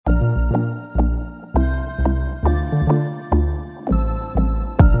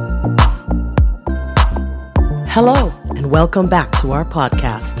Hello, and welcome back to our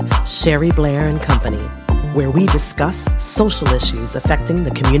podcast, Sherry Blair and Company, where we discuss social issues affecting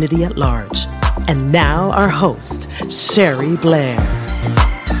the community at large. And now our host, Sherry Blair.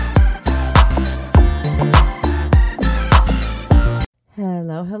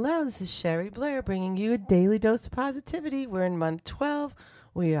 Hello. This is Sherry Blair bringing you a daily dose of positivity. We're in month 12.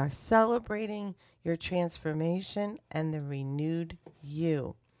 We are celebrating your transformation and the renewed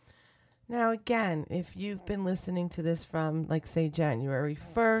you. Now, again, if you've been listening to this from, like, say, January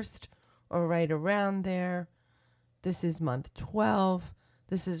 1st or right around there, this is month 12.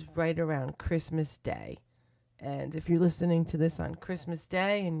 This is right around Christmas Day. And if you're listening to this on Christmas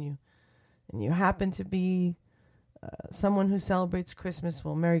Day and you happen to be someone who celebrates Christmas,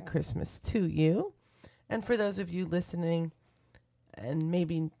 well, Merry Christmas to you. And for those of you listening and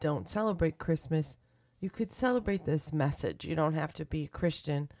maybe don't celebrate Christmas, you could celebrate this message. You don't have to be a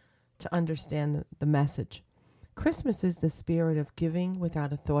Christian to understand the message. Christmas is the spirit of giving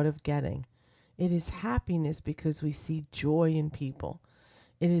without a thought of getting. It is happiness because we see joy in people.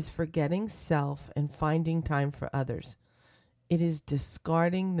 It is forgetting self and finding time for others. It is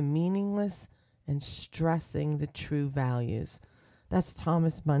discarding the meaningless and stressing the true values. That's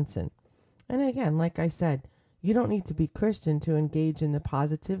Thomas Monson. And again, like I said, you don't need to be Christian to engage in the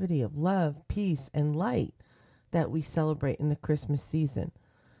positivity of love, peace, and light that we celebrate in the Christmas season.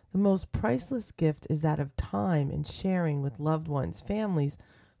 The most priceless gift is that of time and sharing with loved ones, families,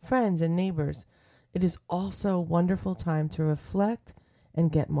 friends, and neighbors. It is also a wonderful time to reflect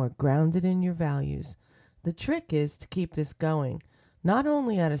and get more grounded in your values. The trick is to keep this going, not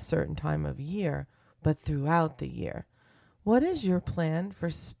only at a certain time of year, but throughout the year. What is your plan for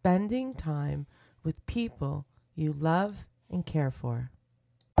spending time with people you love and care for?